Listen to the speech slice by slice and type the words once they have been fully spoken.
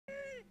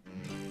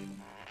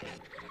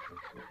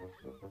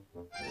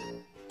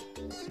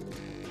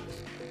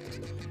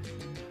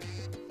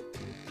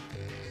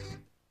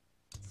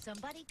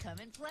somebody come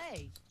and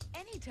play.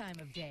 Any time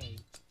of day.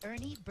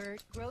 Ernie,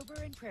 Bert, Grover,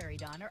 and Prairie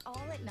Dawn are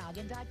all at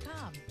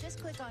noggin.com. Just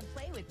click on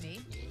Play With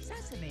Me,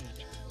 Sesame.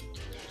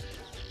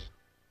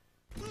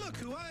 Look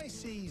who I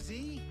see,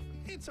 Z.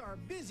 It's our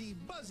busy,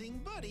 buzzing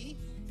buddy,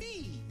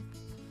 Bee.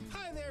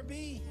 Hi there,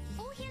 Bee.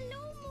 Oh,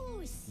 hello,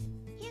 Moose.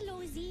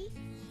 Hello, Z.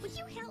 Would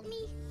you help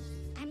me?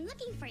 I'm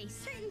looking for a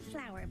certain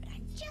flower, but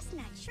I'm just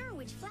not sure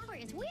which flower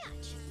is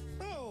which.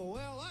 Oh,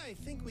 well, I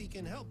think we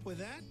can help with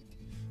that.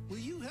 Will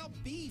you help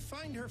Bee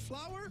find her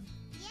flower?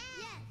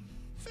 Yeah.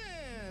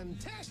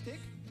 Fantastic.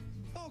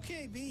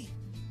 Okay, Bee.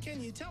 Can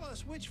you tell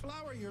us which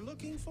flower you're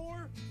looking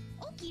for?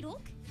 Okie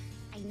doke.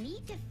 I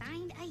need to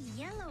find a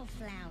yellow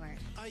flower.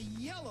 A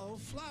yellow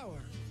flower.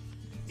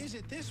 Is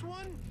it this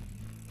one?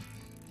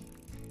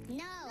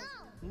 No.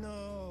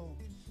 No.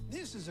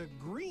 This is a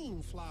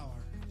green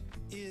flower.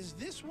 Is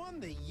this one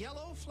the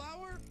yellow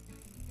flower?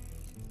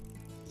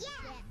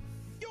 Yeah.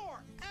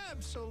 You're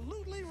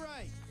absolutely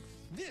right.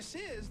 This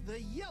is the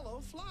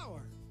yellow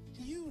flower.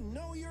 You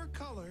know your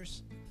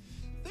colors.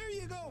 There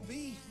you go,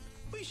 Bee.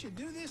 We should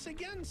do this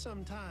again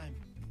sometime.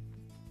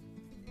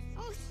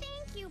 Oh,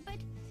 thank you, but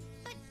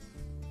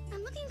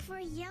I'm looking for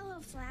a yellow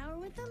flower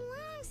with a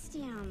long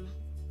stem.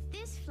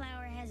 This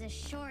flower has a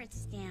short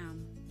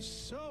stem.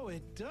 So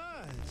it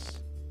does.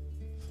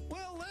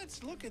 Well,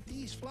 let's look at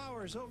these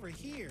flowers over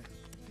here.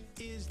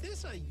 Is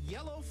this a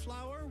yellow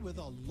flower with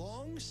a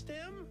long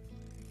stem?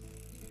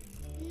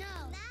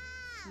 No.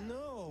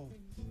 No.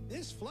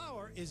 This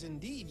flower is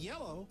indeed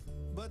yellow,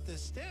 but the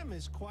stem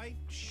is quite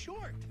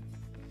short.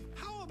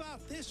 How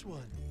about this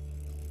one?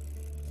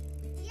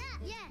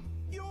 Yeah.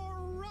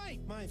 You're right,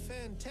 my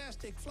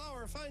fantastic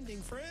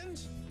flower-finding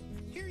friends.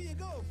 Here you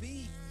go,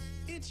 Bee.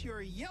 It's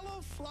your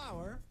yellow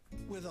flower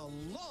with a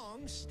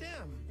long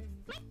stem.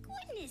 My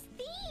goodness,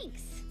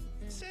 thanks.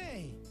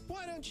 Say,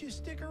 why don't you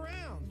stick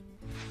around?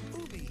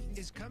 Oobi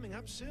is coming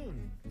up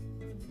soon.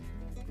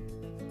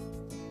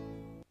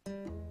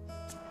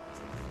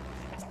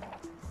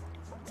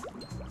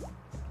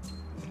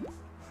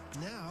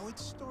 Now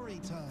it's story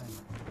time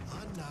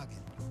on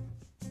Noggin.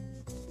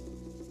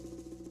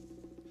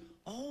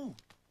 Oh,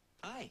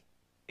 hi.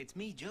 It's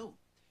me, Joe.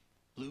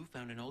 Blue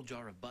found an old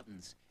jar of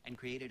buttons and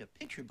created a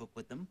picture book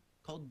with them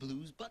called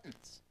Blue's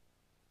Buttons.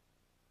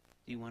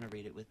 Do you want to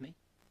read it with me?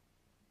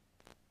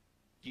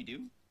 You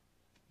do?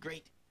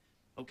 Great.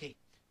 Okay,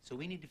 so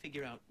we need to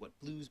figure out what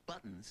Blue's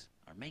buttons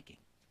are making.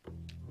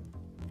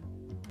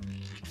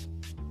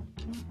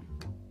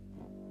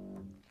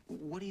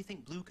 What do you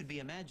think Blue could be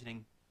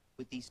imagining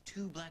with these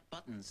two black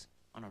buttons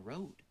on a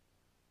road?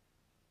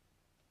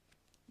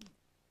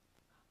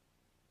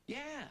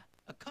 Yeah,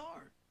 a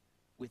car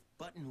with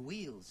button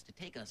wheels to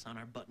take us on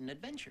our button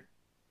adventure.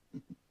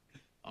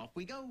 Off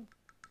we go.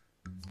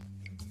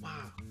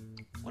 Wow,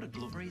 what a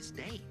glorious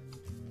day.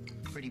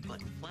 Pretty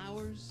button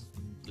flowers,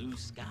 blue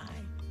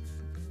sky.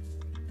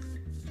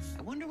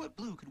 I wonder what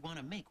Blue could want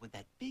to make with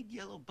that big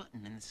yellow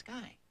button in the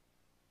sky.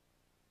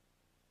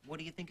 What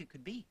do you think it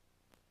could be?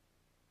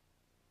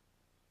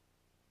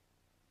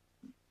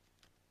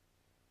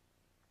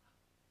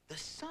 The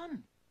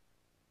sun.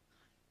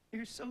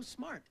 You're so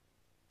smart.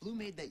 Blue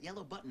made that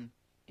yellow button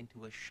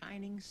into a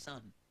shining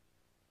sun.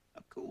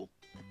 How cool.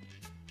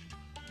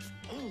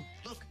 Oh,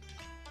 look.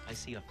 I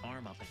see a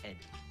farm up ahead.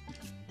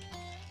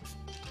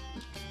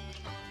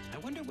 I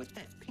wonder what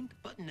that pink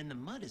button in the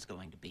mud is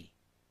going to be.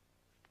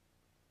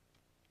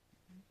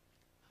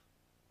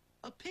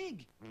 A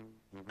pig.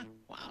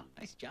 Wow,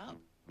 nice job.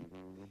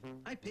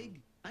 Hi,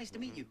 pig. Nice to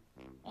meet you.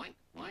 Oink,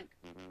 oink.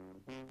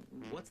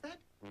 What's that?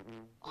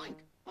 Oink,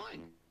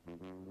 oink.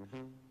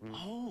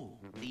 Oh,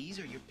 these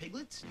are your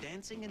piglets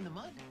dancing in the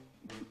mud?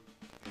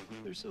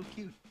 They're so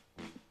cute.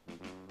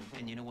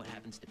 And you know what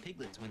happens to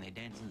piglets when they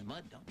dance in the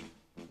mud, don't you?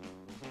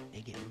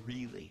 They get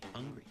really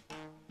hungry.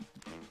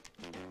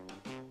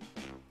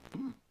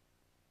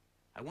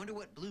 I wonder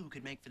what Blue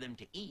could make for them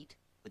to eat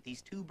with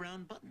these two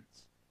brown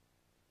buttons.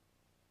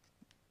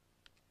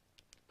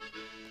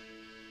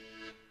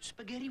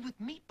 Spaghetti with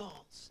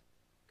meatballs.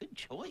 Good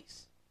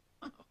choice.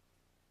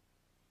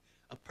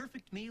 A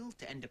perfect meal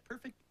to end a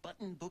perfect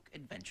button book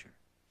adventure.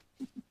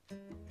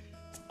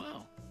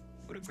 Wow,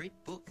 what a great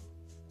book.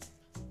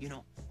 You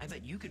know, I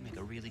bet you could make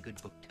a really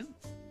good book too.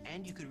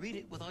 And you could read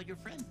it with all your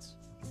friends.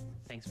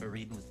 Thanks for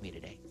reading with me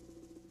today.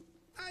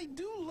 I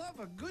do love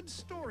a good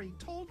story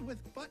told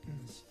with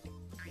buttons.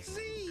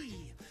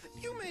 Z,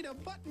 you made a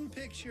button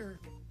picture.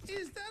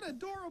 Is that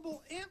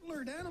adorable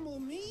antlered animal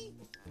me?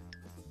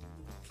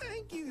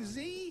 Thank you,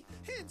 Z.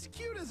 It's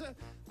cute as a,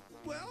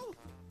 well,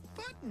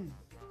 button.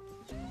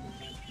 Do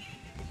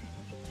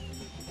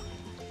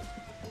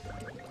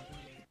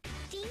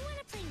you want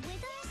to play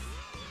with us?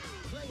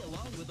 Play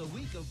along with a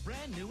week of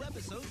brand new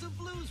episodes of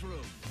Blues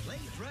Room. Play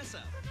dress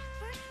up.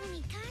 First we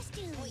need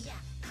costumes. Oh,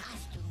 yeah,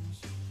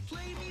 costumes.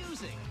 Play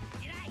music.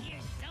 Did I hear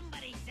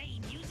somebody say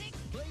music?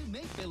 Play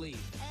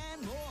make-believe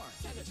and more.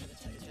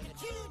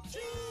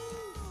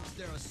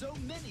 There are so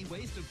many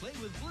ways to play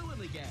with Blue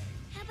and the gang.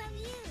 How about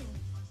you?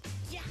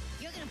 Yeah,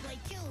 you're gonna play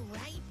too,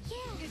 right?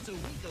 Yeah. It's a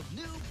week of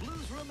new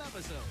Blues Room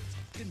episodes,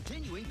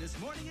 continuing this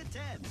morning at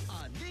 10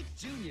 on Nick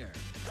Jr.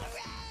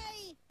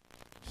 Hooray!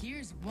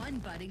 Here's one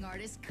budding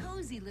artist's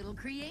cozy little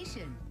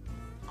creation.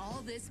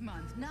 All this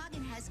month,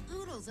 Noggin has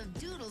oodles of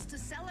doodles to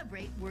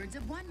celebrate words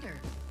of wonder.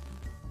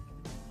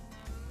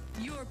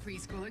 Your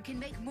preschooler can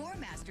make more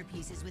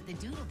masterpieces with the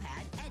doodle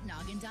pad at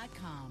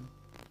noggin.com.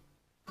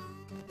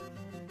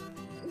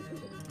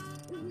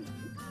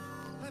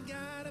 I've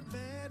got a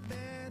bad,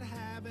 bad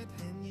habit,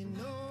 and you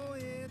know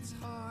it's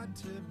hard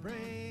to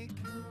break.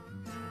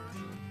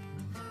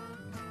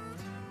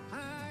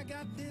 I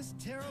got this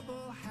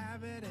terrible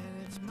habit,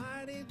 and it's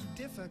mighty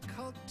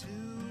difficult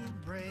to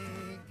break.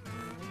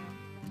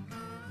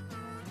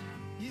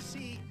 You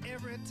see,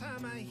 every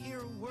time I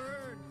hear a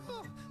word,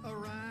 a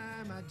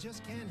rhyme, I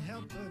just can't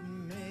help but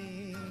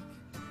make.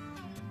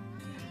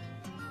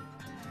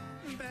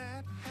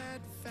 Bad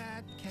hat,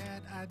 fat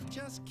cat, I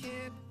just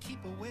can't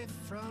keep away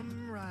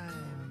from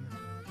rhyme.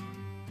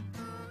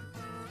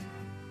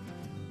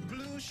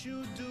 Blue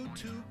shoe doo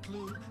to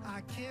clue,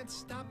 I can't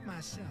stop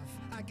myself,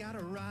 I gotta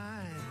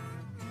rhyme.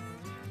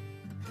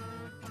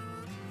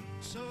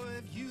 So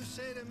if you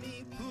say to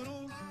me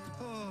poodle,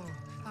 oh,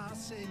 I'll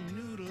say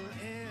noodle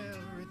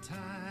every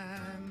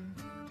time.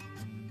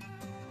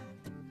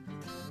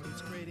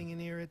 It's grating and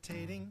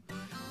irritating,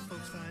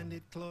 folks find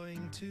it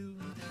cloying too,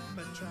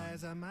 but try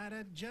as I might,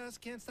 I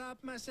just can't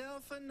stop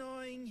myself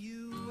annoying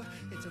you.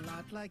 It's a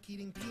lot like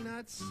eating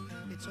peanuts,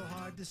 it's so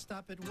hard to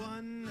stop at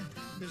one.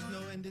 There's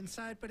no end in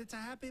sight, but it's a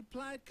happy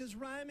plight, 'cause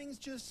rhyming's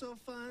just so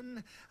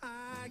fun.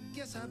 I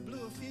guess I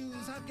blew a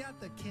fuse, I've got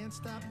the can't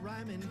stop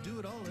rhyming, do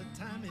it all the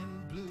time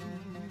in blues.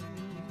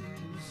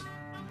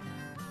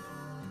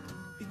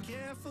 Be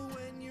careful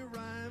when you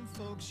rhyme,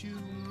 folks, you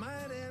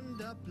might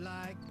end up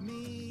like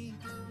me.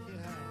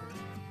 Yeah.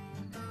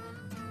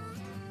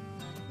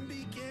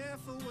 Be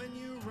careful when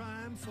you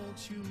rhyme,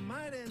 folks, you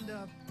might end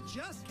up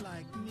just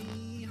like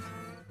me.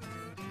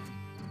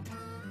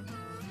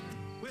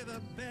 With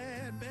a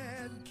bad,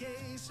 bad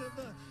case of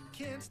the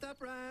can't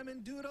stop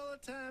rhyming, do it all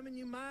the time, and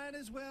you might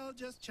as well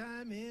just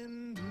chime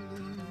in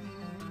blues.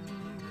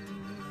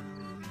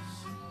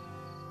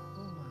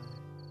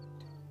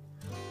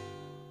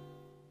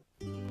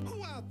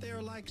 Who out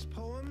there likes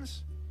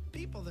poems?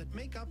 People that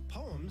make up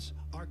poems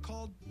are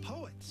called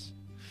poets.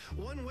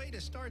 One way to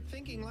start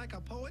thinking like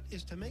a poet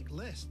is to make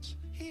lists.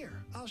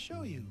 Here, I'll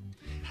show you.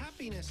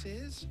 Happiness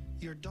is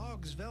your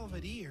dog's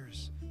velvet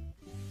ears,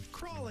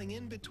 crawling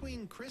in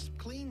between crisp,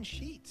 clean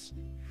sheets,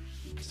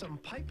 some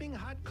piping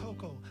hot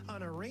cocoa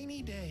on a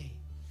rainy day.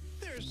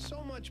 There's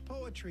so much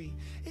poetry.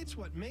 It's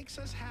what makes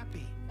us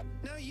happy.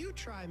 Now you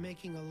try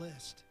making a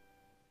list.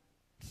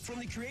 From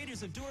the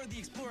creators of Dora the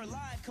Explorer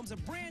Live comes a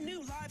brand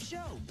new live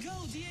show.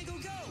 Go, Diego,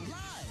 go!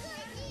 Live!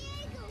 Go,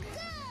 Diego,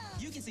 go!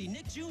 You can see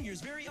Nick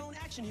Jr.'s very own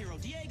action hero,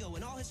 Diego,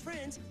 and all his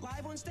friends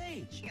live on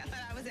stage. I thought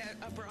I was at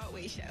a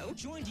Broadway show.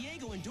 Join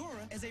Diego and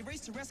Dora as they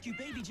race to rescue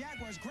baby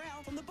jaguars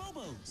Growl from the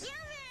Bobos.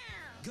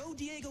 Go,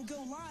 Diego,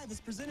 Go Live is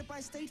presented by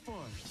State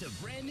Farm. The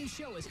brand new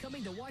show is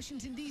coming to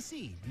Washington,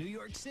 D.C., New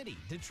York City,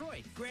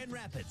 Detroit, Grand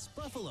Rapids,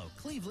 Buffalo,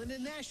 Cleveland,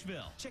 and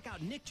Nashville. Check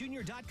out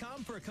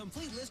nickjr.com for a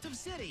complete list of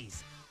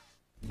cities.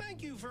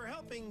 Thank you for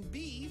helping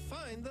Bee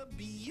find the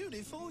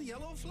beautiful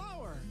yellow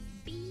flower.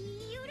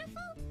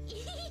 Beautiful?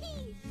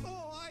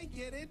 Oh, I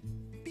get it.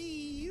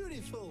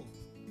 Beautiful.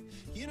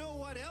 You know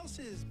what else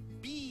is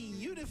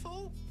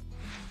beautiful?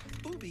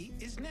 Oobi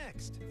is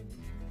next.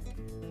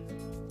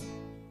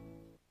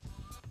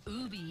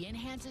 Oobi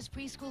enhances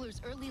preschoolers'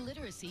 early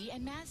literacy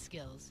and math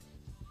skills.